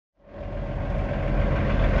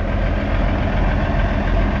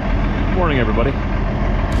morning, everybody.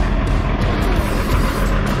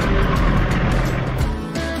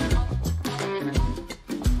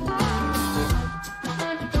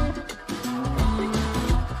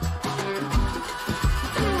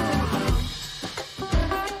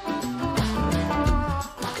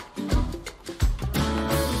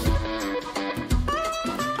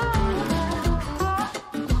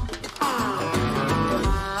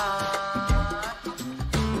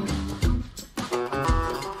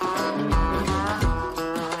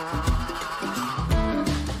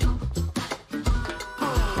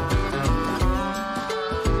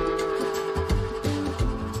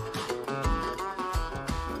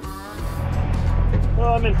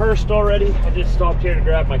 Well, I'm in Hearst already. I just stopped here to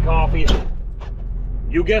grab my coffee.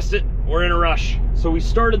 You guessed it, we're in a rush. So we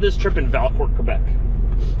started this trip in Valcourt, Quebec.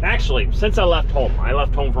 Actually, since I left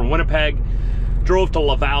home from Winnipeg, drove to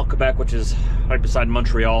Laval, Quebec, which is right beside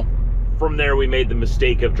Montreal. From there, we made the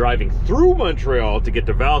mistake of driving through Montreal to get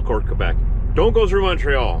to Valcourt, Quebec. Don't go through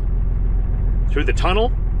Montreal. Through the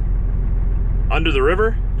tunnel, under the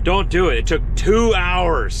river, don't do it. It took 2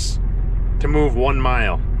 hours to move 1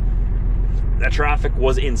 mile. That traffic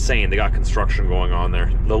was insane. They got construction going on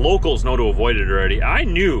there. The locals know to avoid it already.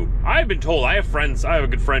 I've been told, I have a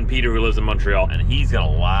good friend, Peter, who lives in Montreal, and he's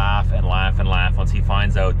gonna laugh and laugh and laugh once he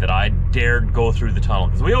finds out that I dared go through the tunnel.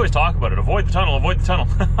 Because we always talk about it, avoid the tunnel, avoid the tunnel.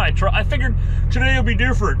 I figured today will be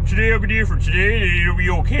different. Today will be different. Today it'll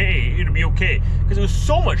be okay. It'll be okay. Because it was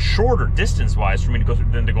so much shorter distance-wise for me to go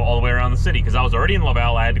through than to go all the way around the city. Because I was already in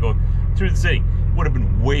Laval, I had to go through the city. It would have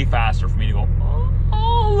been way faster for me to go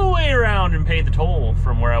all the way around and pay the toll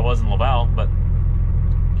from where I was in Laval, but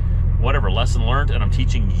whatever, lesson learned, and I'm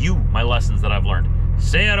teaching you my lessons that I've learned.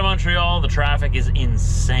 Stay out of Montreal. The traffic is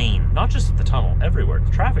insane. Not just at the tunnel, everywhere.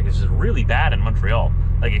 The traffic is just really bad in Montreal,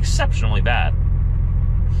 like exceptionally bad.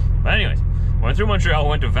 But anyways, went through Montreal,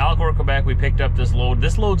 went to Valcourt, Quebec. We picked up this load.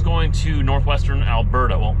 This load's going to northwestern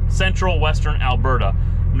Alberta, well, central western Alberta,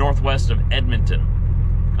 northwest of Edmonton.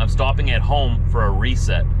 I'm stopping at home for a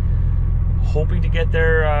reset. Hoping to get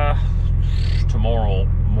there tomorrow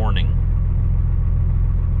morning.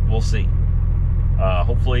 We'll see.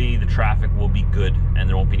 Hopefully the traffic will be good and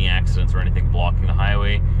there won't be any accidents or anything blocking the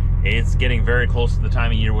highway. It's getting very close to the time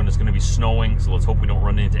of year when it's going to be snowing, so let's hope we don't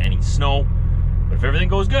run into any snow. But if everything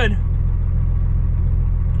goes good,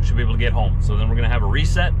 we should be able to get home. So then we're going to have a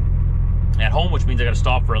reset at home, which means I got to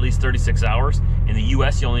stop for at least 36 hours. In the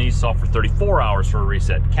US, you only need to stop for 34 hours for a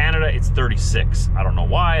reset. Canada, it's 36. I don't know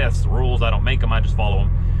why. That's the rules. I don't make them. I just follow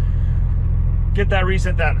them. Get that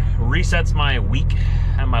reset. That resets my week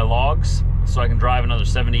and my logs, so I can drive another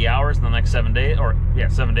 70 hours in the next 7 days. Or, yeah,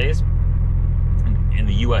 7 days. In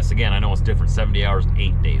the US, again, I know it's different. 70 hours and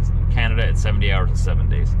 8 days. In Canada, it's 70 hours and 7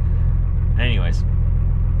 days. Anyways.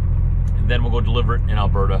 And then we'll go deliver it in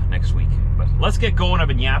Alberta next week. But let's get going. I've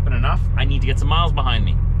been yapping enough. I need to get some miles behind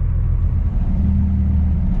me.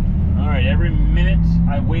 All right, every minute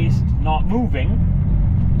I waste not moving,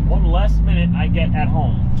 one less minute I get at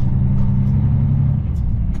home.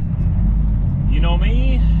 You know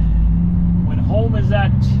me, when home is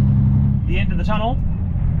at the end of the tunnel,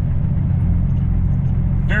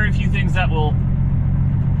 very few things that will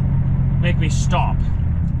make me stop.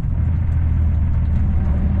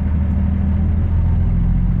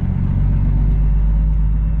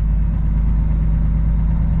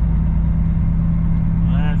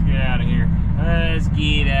 Let's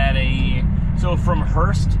get out of here. So from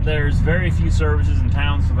Hearst, there's very few services in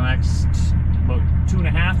town for the next about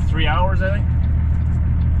 2.5 to 3 hours, I think,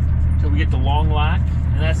 till we get to Long Lac,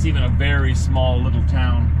 and that's even a very small little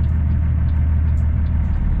town.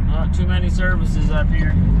 Not too many services up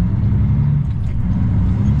here.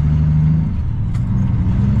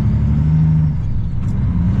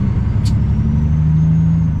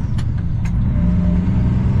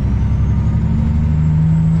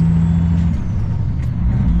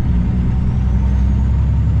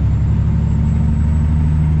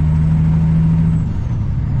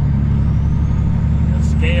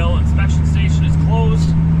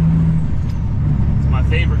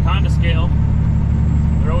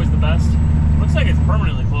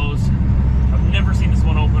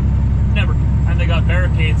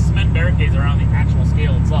 Cement barricades around the actual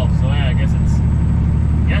scale itself, so yeah, I guess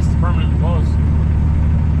it's permanently closed.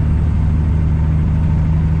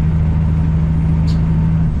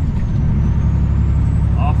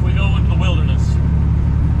 Off we go into the wilderness.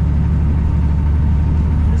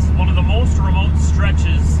 This is one of the most remote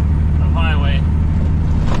stretches of highway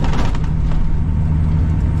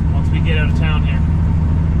once we get out of town here.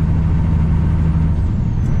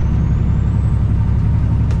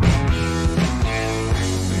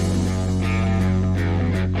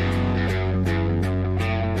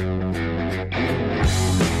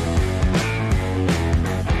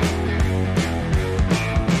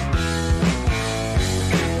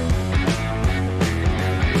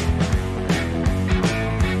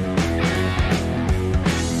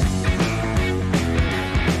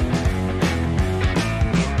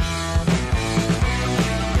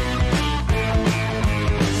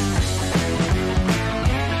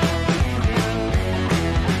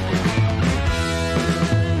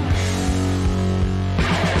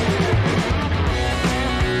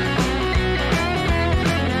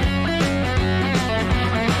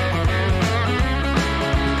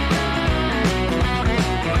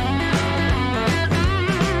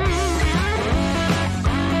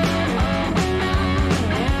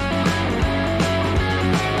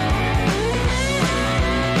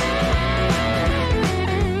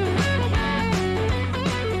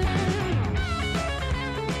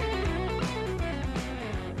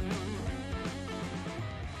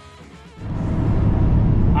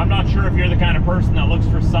 you're the kind of person that looks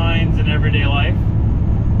for signs in everyday life,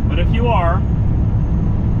 but if you are,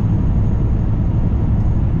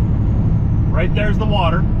 right there's the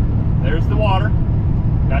water. There's the water.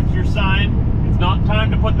 That's your sign. It's not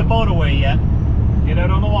time to put the boat away yet. Get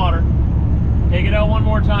out on the water. Take it out one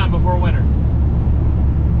more time before winter.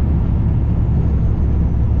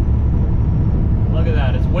 Look at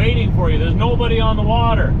that. It's waiting for you. There's nobody on the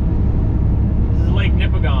water. This is Lake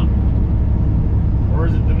Nipigon. Or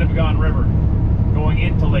is it the Nipigon River? Going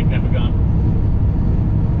into Lake Nipigon.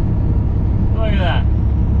 Look at that.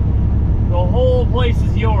 The whole place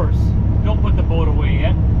is yours. Don't put the boat away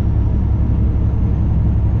yet.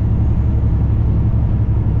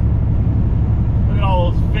 Look at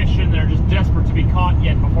all those fish in there just desperate to be caught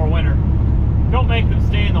yet before winter. Don't make them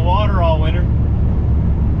stay in the water all winter.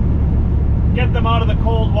 Get them out of the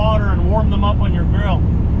cold water and warm them up on your grill.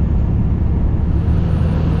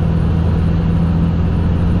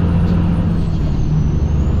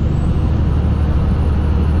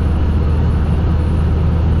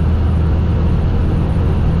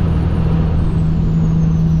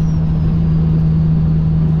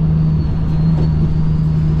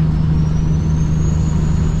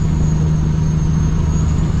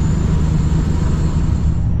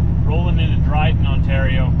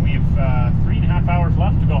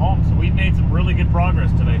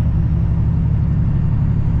 Progress today.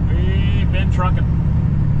 We've been trucking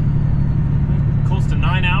close to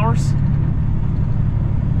 9 hours.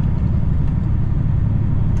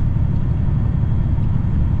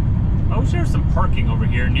 I wish there was some parking over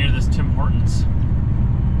here near this Tim Hortons.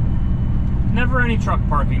 Never any truck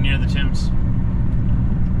parking near the Tims.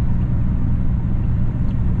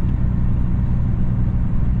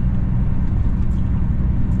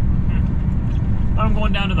 I'm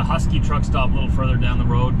going down to the Husky truck stop a little further down the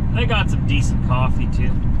road. They got some decent coffee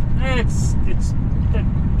too. It's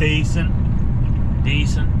decent.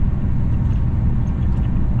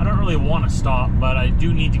 I don't really want to stop, but I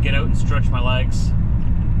do need to get out and stretch my legs.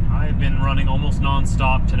 I've been running almost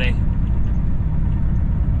non-stop today.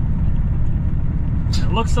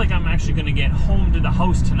 It looks like I'm actually going to get home to the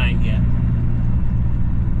house tonight yet.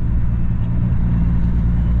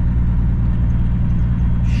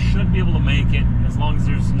 Should be able to make it as long as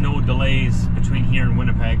there's no delays between here and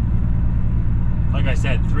Winnipeg. Like I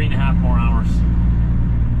said, 3.5 more hours.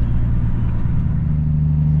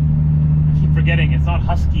 I keep forgetting it's not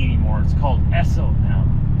Husky anymore, it's called Esso now.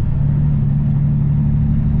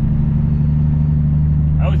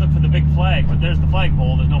 I always look for the big flag, but there's the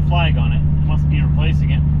flagpole, there's no flag on it. It must be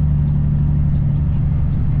replacing it.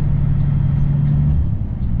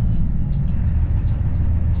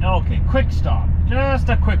 Okay, quick stop. Just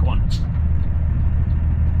a quick one.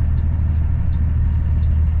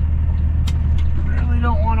 Really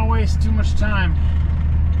don't want to waste too much time.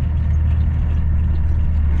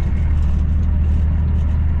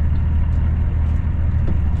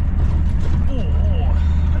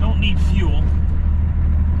 Oh, I don't need fuel.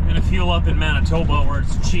 I'm gonna fuel up in Manitoba where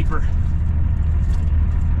it's cheaper.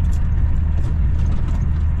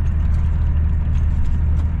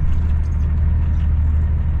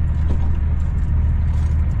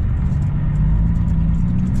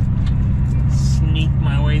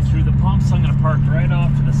 Through the pumps. I'm going to park right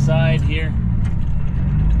off to the side here.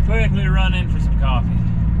 Quickly run in for some coffee.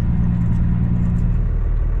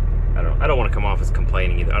 I don't want to come off as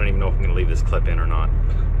complaining either. I don't even know if I'm going to leave this clip in or not.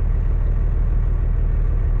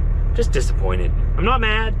 Just disappointed. I'm not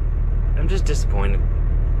mad. I'm just disappointed.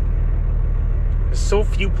 There's so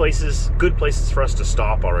few places, good places for us to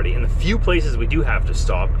stop already, and the few places we do have to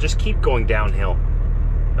stop just keep going downhill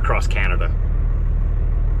across Canada.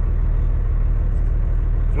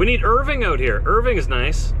 We need Irving out here. Irving is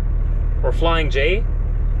nice. Or Flying J.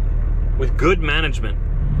 With good management.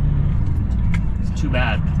 It's too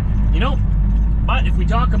bad. You know, but if we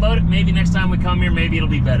talk about it, maybe next time we come here, maybe it'll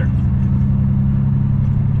be better.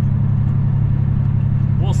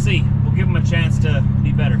 We'll see. We'll give them a chance to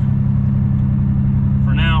be better.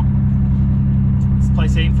 For now, this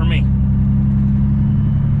place ain't for me.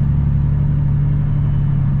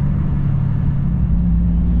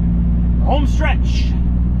 Home stretch.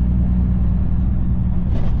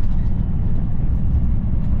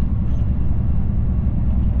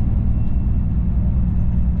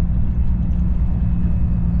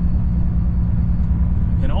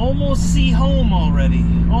 Almost see home already.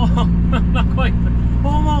 Oh, not quite, but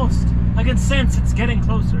almost. I can sense it's getting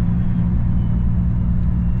closer.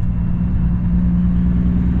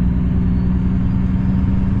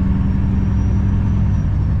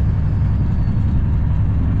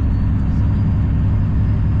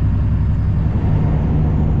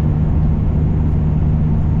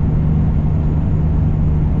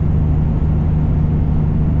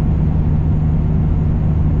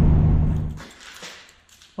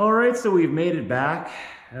 right, so we've made it back.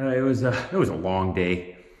 It was a long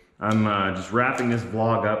day. I'm just wrapping this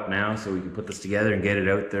vlog up now so we can put this together and get it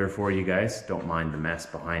out there for you guys. Don't mind the mess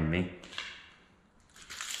behind me.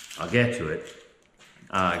 I'll get to it.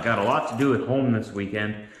 I got a lot to do at home this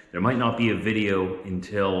weekend. There might not be a video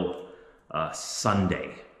until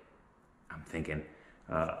Sunday. I'm thinking.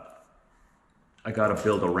 I gotta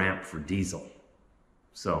build a ramp for Diesel.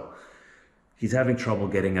 So he's having trouble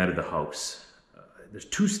getting out of the house. There's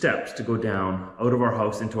 2 steps to go down out of our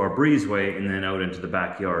house into our breezeway and then out into the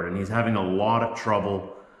backyard. And he's having a lot of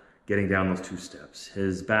trouble getting down those 2 steps.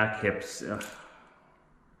 His back hips,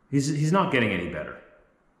 he's not getting any better.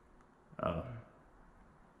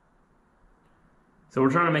 So we're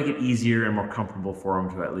trying to make it easier and more comfortable for him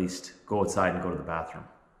to at least go outside and go to the bathroom.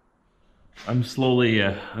 I'm slowly,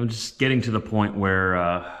 I'm just getting to the point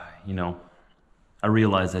where, you know, I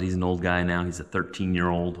realize that he's an old guy now. He's a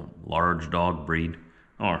 13-year-old large dog breed,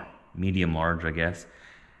 or medium large, I guess.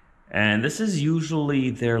 And this is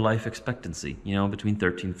usually their life expectancy, you know, between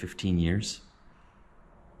 13 and 15 years.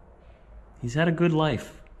 He's had a good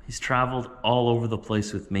life. He's traveled all over the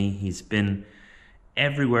place with me. He's been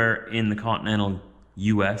everywhere in the continental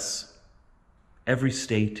US, every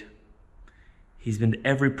state. He's been to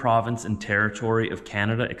every province and territory of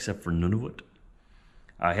Canada except for Nunavut.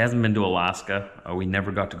 He hasn't been to Alaska. We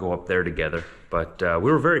never got to go up there together, but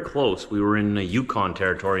we were very close. We were in the Yukon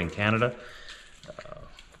Territory in Canada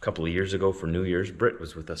a couple of years ago for New Year's. Britt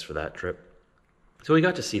was with us for that trip. So we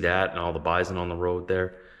got to see that and all the bison on the road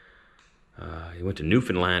there. He went to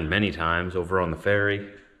Newfoundland many times over on the ferry.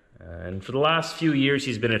 And for the last few years,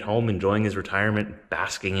 he's been at home enjoying his retirement,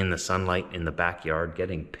 basking in the sunlight in the backyard,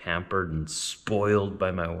 getting pampered and spoiled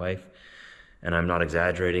by my wife. And I'm not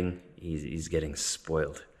exaggerating. He's getting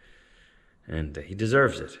spoiled, and he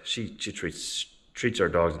deserves it. She treats our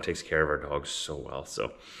dogs and takes care of our dogs so well.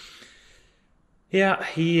 So yeah,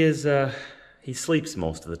 he sleeps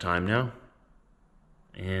most of the time now,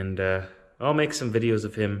 and I'll make some videos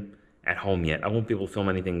of him at home yet. I won't be able to film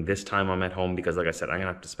anything this time I'm at home because, like I said, I'm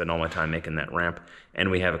gonna have to spend all my time making that ramp, and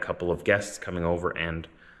we have a couple of guests coming over and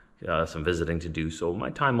some visiting to do. So my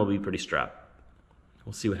time will be pretty strapped.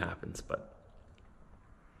 We'll see what happens, but.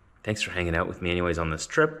 Thanks for hanging out with me anyways on this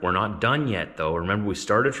trip. We're not done yet though. Remember, we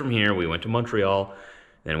started from here, we went to Montreal,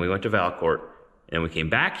 then we went to Valcourt, and we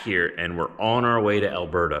came back here and we're on our way to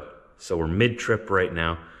Alberta. So we're mid-trip right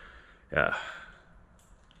now.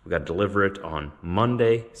 We got to deliver it on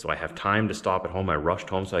Monday, so I have time to stop at home. I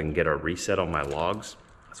rushed home so I can get a reset on my logs.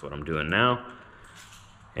 That's what I'm doing now.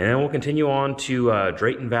 And then we'll continue on to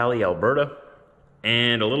Drayton Valley, Alberta,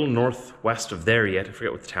 and a little northwest of there yet. I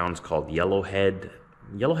forget what the town's called, Yellowhead.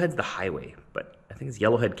 Yellowhead's the highway, but I think it's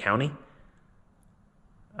Yellowhead County.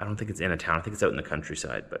 I don't think it's in a town. I think it's out in the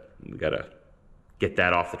countryside, but we gotta get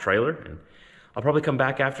that off the trailer. And I'll probably come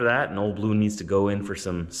back after that, and Old Blue needs to go in for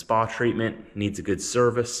some spa treatment, needs a good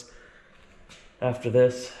service after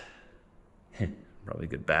this. Probably a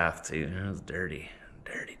good bath too. It was dirty.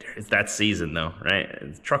 It's that season though,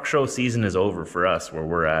 right? Truck show season is over for us where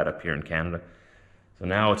we're at up here in Canada. So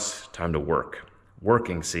now it's time to work.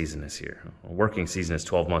 Working season is here. Working season is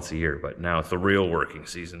 12 months a year, but now it's the real working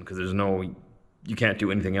season because you can't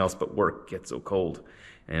do anything else but work. It gets so cold.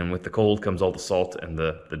 And with the cold comes all the salt and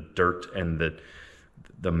the dirt and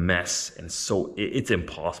the mess. And so it's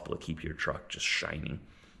impossible to keep your truck just shining.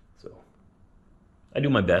 So I do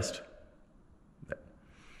my best. But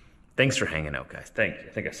thanks for hanging out, guys. Thank you.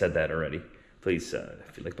 I think I said that already. Please,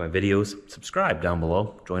 if you like my videos, subscribe down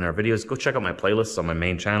below. Join our videos. Go check out my playlists on my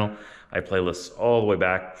main channel. I play lists all the way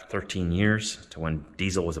back 13 years to when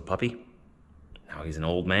Diesel was a puppy. Now he's an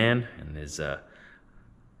old man in his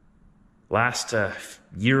last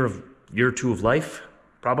year or two of life,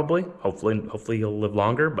 probably. Hopefully he'll live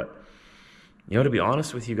longer. But you know, to be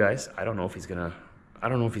honest with you guys, I don't know if he's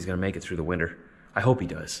gonna make it through the winter. I hope he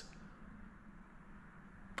does.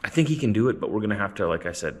 I think he can do it, but we're going to have to, like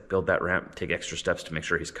I said, build that ramp, take extra steps to make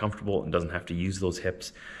sure he's comfortable and doesn't have to use those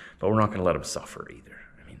hips. But we're not going to let him suffer either.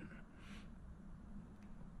 I mean,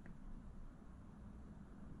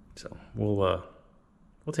 so we'll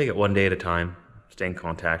take it one day at a time, stay in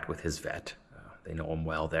contact with his vet. They know him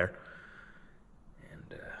well there.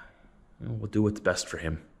 And we'll do what's best for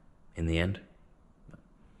him in the end.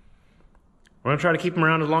 We're going to try to keep him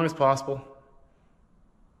around as long as possible.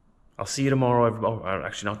 I'll see you tomorrow.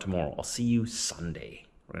 Actually, not tomorrow. I'll see you Sunday.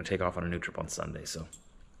 We're going to take off on a new trip on Sunday, so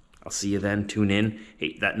I'll see you then. Tune in.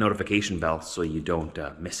 Hit that notification bell so you don't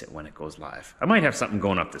miss it when it goes live. I might have something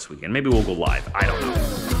going up this weekend. Maybe we'll go live. I don't know.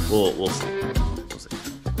 We'll see.